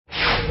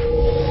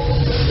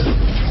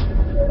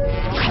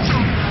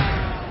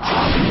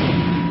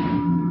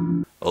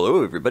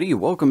Hello everybody,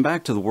 welcome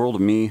back to the World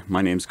of Me.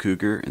 My name's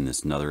Cougar and this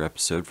is another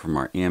episode from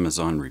our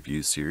Amazon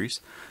review series.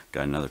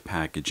 Got another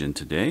package in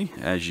today.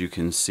 As you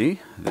can see,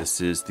 this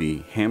is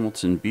the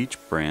Hamilton Beach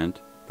brand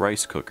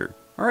rice cooker.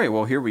 Alright,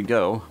 well here we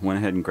go. Went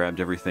ahead and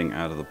grabbed everything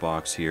out of the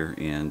box here,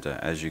 and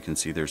as you can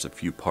see there's a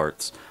few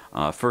parts.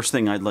 First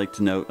thing I'd like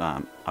to note,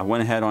 I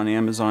went ahead on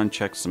Amazon,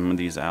 checked some of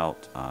these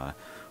out.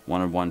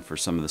 Wanted one for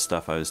some of the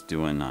stuff I was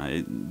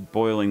doing.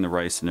 Boiling the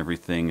rice and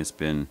everything has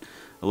been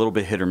a little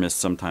bit hit or miss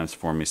sometimes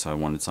for me, so I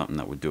wanted something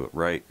that would do it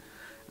right.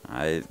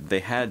 They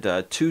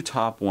had two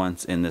top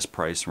ones in this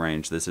price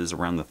range. This is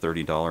around the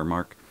 $30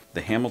 mark.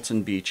 The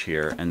Hamilton Beach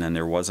here, and then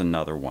there was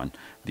another one.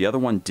 The other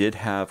one did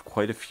have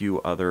quite a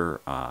few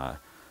other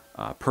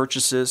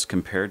purchases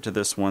compared to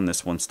this one.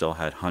 This one still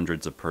had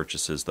hundreds of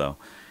purchases though,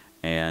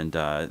 and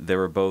they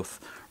were both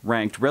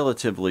ranked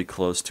relatively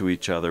close to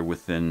each other,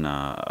 within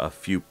a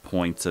few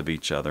points of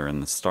each other in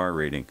the star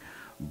rating.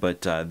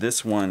 But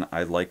this one,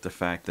 I like the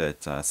fact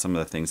that some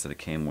of the things that it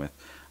came with,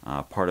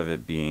 part of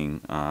it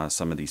being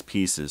some of these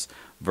pieces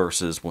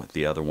versus what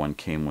the other one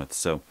came with.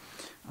 So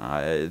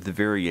the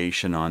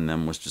variation on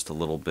them was just a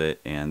little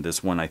bit, and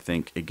this one I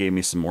think it gave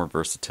me some more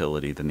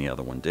versatility than the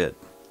other one did.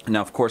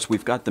 Now of course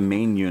we've got the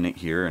main unit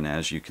here, and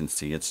as you can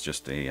see it's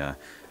just a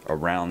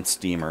round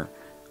steamer.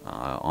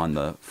 On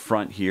the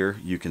front here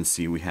you can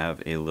see we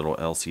have a little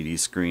LCD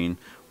screen.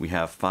 We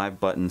have 5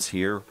 buttons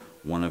here.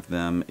 One of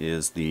them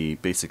is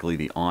basically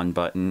the on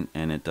button,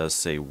 and it does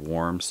say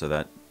warm, so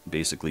that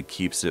basically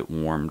keeps it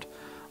warmed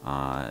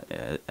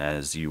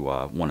as you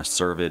want to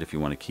serve it, if you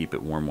want to keep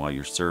it warm while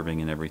you're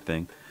serving and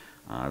everything.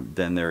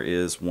 Then there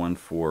is one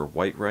for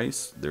white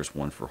rice, there's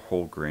one for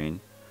whole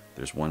grain,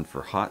 there's one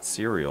for hot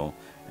cereal,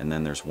 and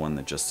then there's one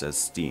that just says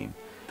steam.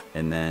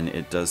 And then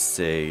it does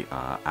say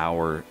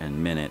hour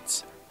and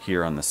minutes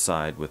here on the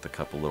side with a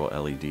couple little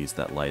LEDs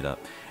that light up,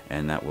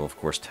 and that will of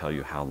course tell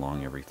you how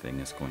long everything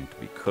is going to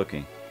be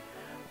cooking.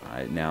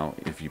 Now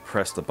if you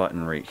press the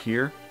button right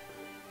here,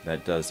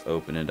 that does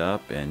open it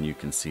up, and you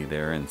can see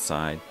there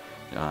inside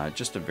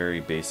just a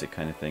very basic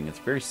kind of thing. It's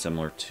very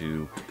similar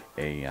to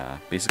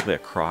basically a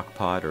crock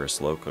pot or a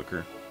slow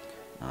cooker.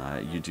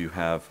 You do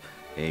have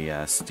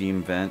a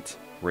steam vent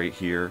right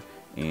here,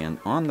 and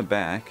on the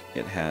back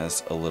it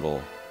has a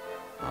little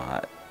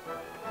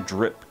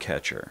drip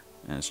catcher,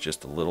 and it's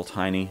just a little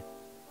tiny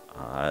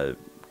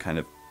kind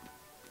of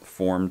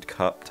formed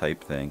cup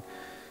type thing,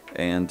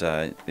 and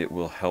it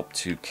will help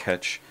to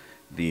catch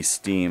the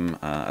steam,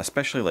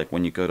 especially like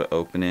when you go to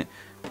open it,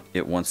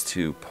 it wants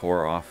to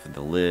pour off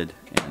the lid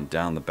and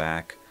down the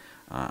back.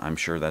 I'm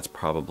sure that's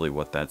probably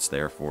what that's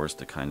there for, is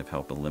to kind of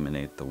help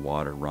eliminate the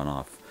water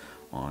runoff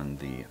on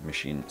the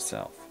machine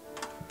itself.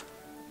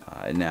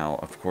 Now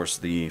of course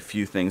the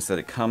few things that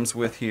it comes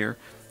with here,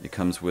 it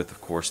comes with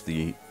of course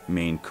the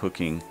main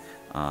cooking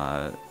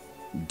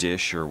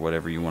dish, or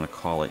whatever you want to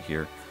call it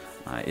here.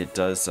 It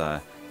does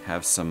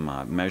have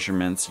some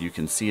measurements. You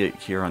can see it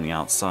here on the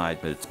outside,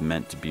 but it's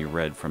meant to be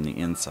read from the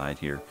inside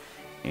here,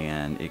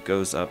 and it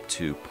goes up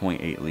to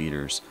 0.8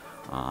 liters.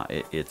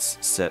 It's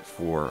set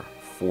for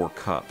 4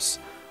 cups.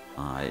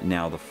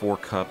 Now the 4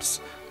 cups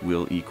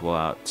will equal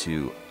out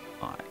to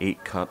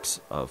 8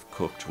 cups of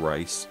cooked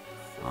rice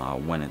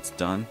when it's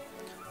done.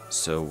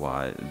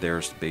 So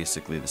there's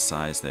basically the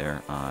size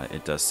there.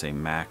 It does say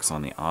max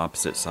on the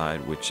opposite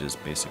side, which is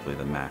basically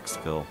the max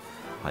fill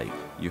height.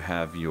 You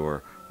have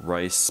your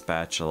rice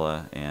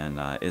spatula, and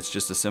it's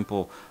just a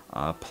simple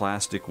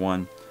plastic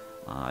one.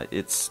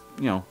 It's,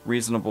 you know,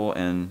 reasonable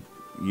and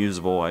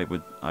usable.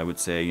 I would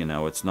say, you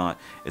know, it's not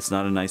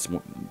a nice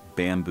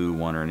bamboo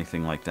one or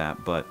anything like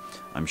that, but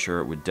I'm sure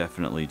it would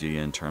definitely do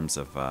you in terms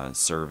of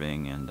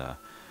serving and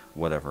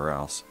whatever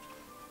else.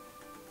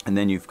 And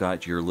then you've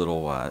got your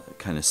little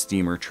kind of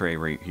steamer tray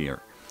right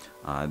here.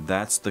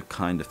 That's the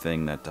kind of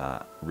thing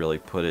that really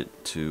put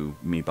it to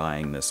me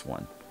buying this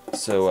one.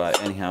 So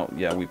anyhow,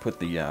 yeah, we put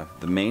the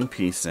main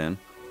piece in,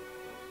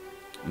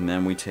 and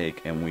then we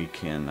take and we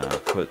can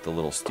put the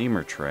little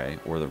steamer tray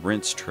or the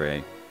rinse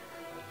tray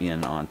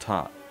in on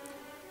top.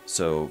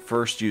 So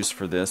first use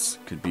for this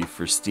could be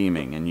for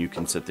steaming, and you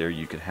can sit there,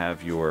 you could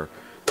have your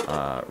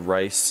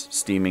rice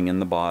steaming in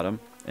the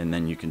bottom, and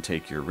then you can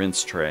take your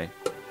rinse tray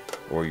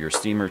or your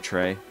steamer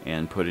tray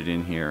and put it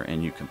in here,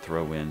 and you can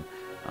throw in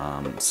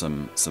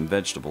some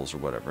vegetables or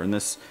whatever. And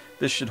this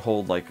should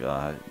hold like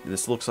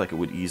this looks like it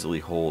would easily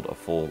hold a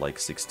full like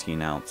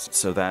 16 ounce.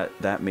 So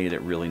that made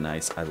it really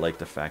nice. I like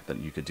the fact that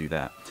you could do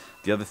that.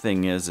 The other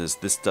thing is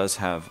this does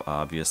have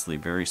obviously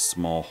very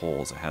small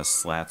holes. It has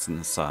slats in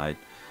the side,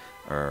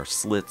 or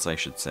slits I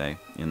should say,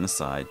 in the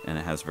side, and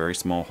it has very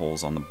small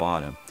holes on the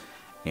bottom.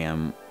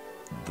 And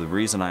the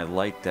reason I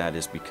like that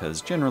is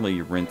because generally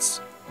you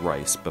rinse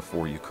rice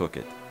before you cook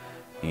it,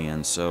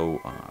 and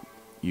so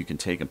you can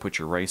take and put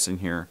your rice in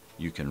here,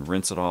 you can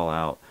rinse it all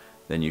out,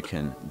 then you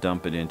can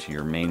dump it into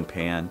your main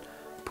pan,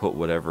 put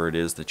whatever it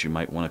is that you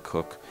might want to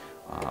cook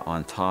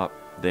on top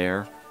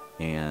there,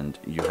 and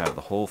you have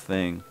the whole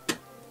thing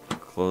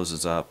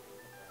closes up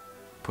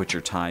put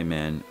your time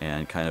in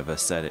and kind of a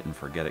set it and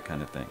forget it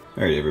kind of thing.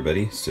 Alright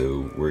everybody,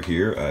 so we're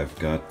here. I've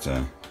got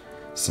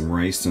some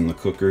rice in the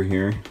cooker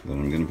here that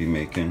I'm going to be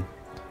making.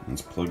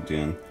 It's plugged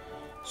in.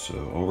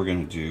 So all we're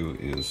going to do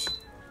is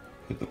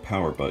hit the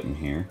power button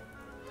here.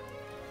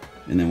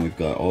 And then we've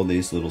got all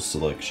these little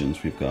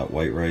selections. We've got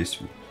white rice,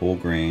 whole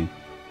grain,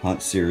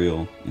 hot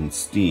cereal, and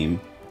steam.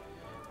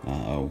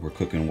 We're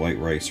cooking white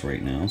rice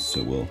right now,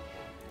 so we'll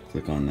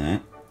click on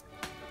that.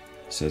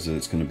 It says that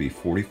it's going to be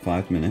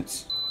 45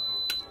 minutes.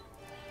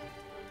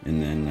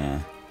 And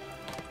then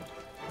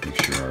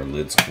make sure our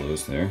lid's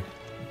closed there.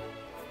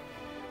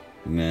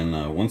 And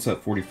then once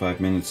that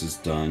 45 minutes is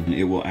done,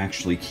 it will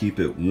actually keep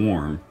it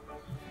warm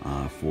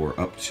for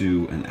up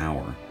to an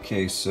hour.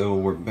 Okay, so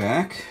we're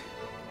back.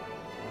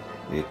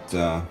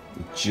 It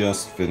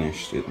just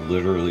finished. It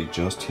literally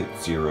just hit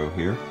 0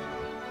 here.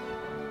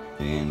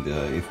 And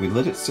if we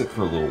let it sit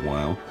for a little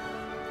while,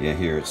 yeah,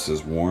 here it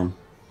says warm.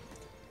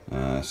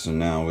 So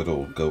now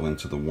it'll go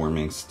into the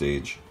warming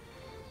stage.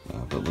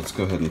 But let's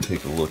go ahead and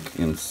take a look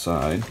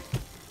inside.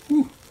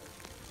 Whew.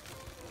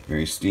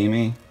 Very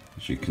steamy.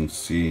 As you can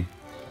see,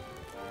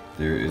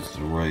 there is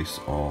the rice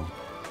all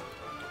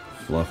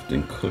fluffed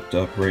and cooked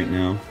up right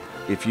now.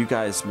 If you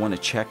guys want to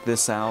check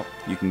this out,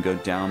 you can go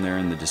down there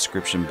in the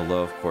description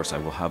below. Of course, I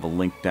will have a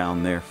link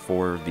down there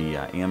for the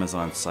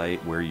Amazon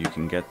site where you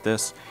can get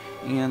this.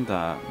 And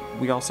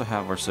we also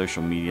have our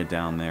social media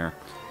down there.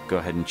 Go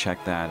ahead and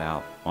check that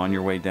out. On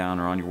your way down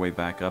or on your way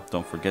back up,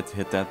 don't forget to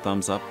hit that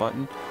thumbs up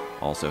button.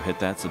 Also hit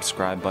that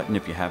subscribe button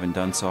if you haven't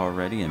done so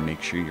already, and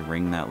make sure you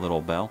ring that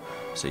little bell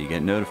so you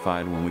get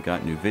notified when we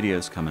got new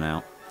videos coming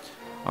out.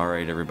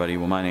 Alright everybody,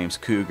 well my name's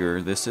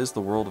Cougar. This is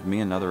The World of Me,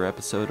 another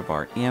episode of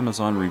our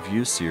Amazon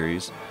review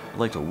series. I'd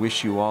like to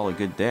wish you all a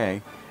good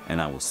day,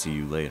 and I will see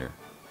you later.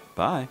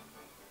 Bye!